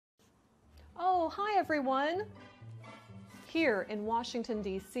Oh, hi everyone! Here in Washington,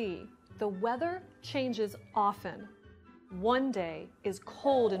 D.C., the weather changes often. One day is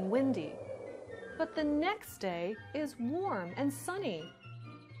cold and windy, but the next day is warm and sunny.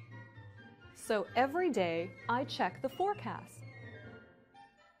 So every day I check the forecast.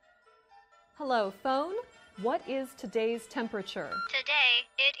 Hello, phone. What is today's temperature? Today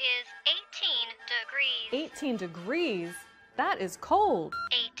it is 18 degrees. 18 degrees? That is cold.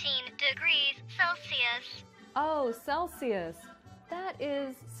 18 degrees Celsius. Oh, Celsius. That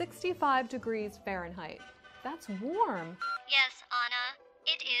is 65 degrees Fahrenheit. That's warm. Yes, Anna,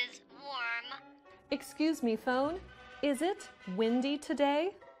 it is warm. Excuse me, phone. Is it windy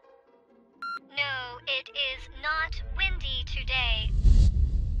today? No, it is not windy today.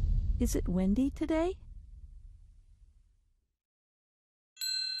 Is it windy today?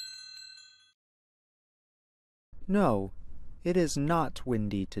 No, it is not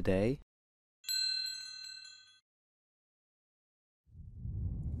windy today.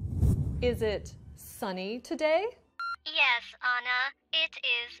 Is it sunny today? Yes, Anna, it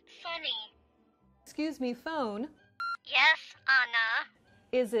is sunny. Excuse me, phone. Yes, Anna.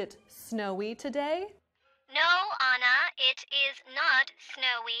 Is it snowy today? No, Anna, it is not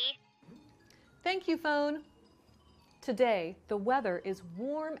snowy. Thank you, phone. Today, the weather is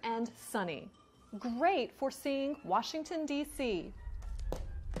warm and sunny. Great for seeing Washington, D.C.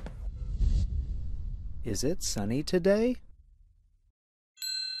 Is it sunny today?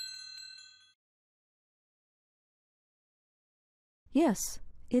 Yes,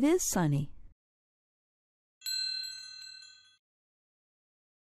 it is sunny.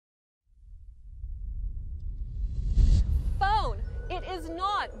 Phone, it is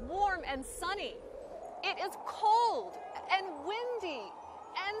not warm and sunny. It is cold and windy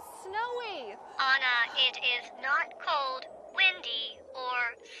and snowy. Anna, it is not cold, windy, or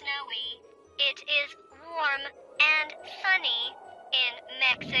snowy. It is warm and sunny in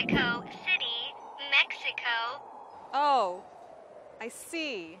Mexico City, Mexico. Oh, I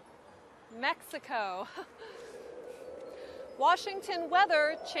see. Mexico. Washington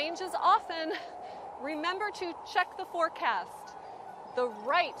weather changes often. Remember to check the forecast. The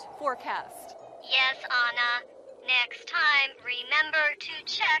right forecast. Yes, Anna. Next time, remember to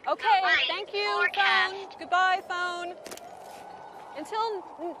check Okay, the right thank you, forecast. phone. Goodbye, phone. Until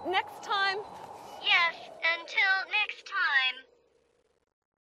next time. Yes, until next time.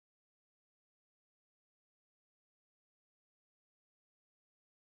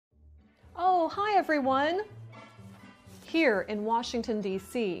 Oh, hi everyone. Here in Washington,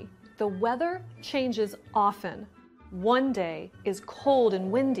 D.C., the weather changes often. One day is cold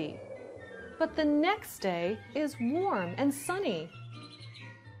and windy, but the next day is warm and sunny.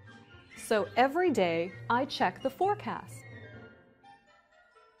 So every day I check the forecast.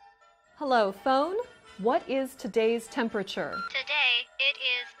 Hello, phone. What is today's temperature? Today it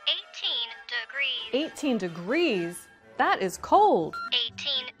is 18 degrees. 18 degrees? That is cold.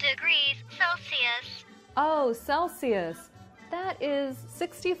 18 degrees Celsius. Oh, Celsius. That is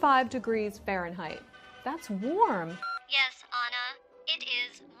 65 degrees Fahrenheit. That's warm. Yes, Anna, it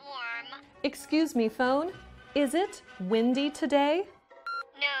is warm. Excuse me, phone. Is it windy today?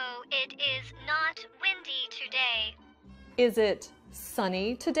 No, it is not windy today. Is it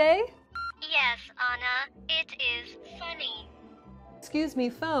sunny today? Yes, Anna, it is sunny. Excuse me,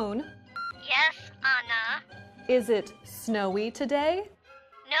 phone. Yes, Anna. Is it snowy today?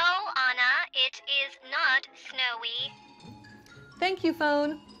 No, Anna, it is not snowy. Thank you,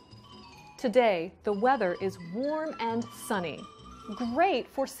 phone. Today, the weather is warm and sunny. Great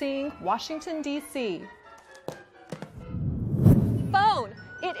for seeing Washington, D.C. Phone,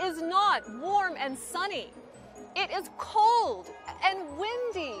 it is not warm and sunny. It is cold and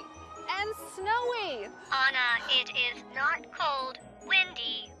windy and snowy. Anna, it is not cold,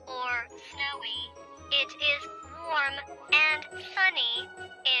 windy, or snowy. It is warm and sunny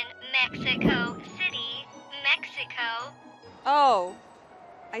in Mexico City, Mexico. Oh,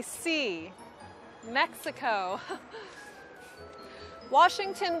 I see. Mexico.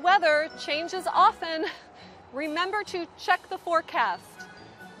 Washington weather changes often. Remember to check the forecast.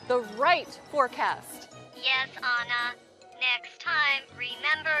 The right forecast. Yes, Anna. Next time,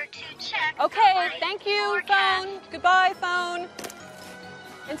 remember to check the Okay, right thank you, forecast. phone. Goodbye, phone.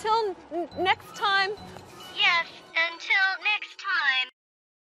 Until next time. Yes, until next time.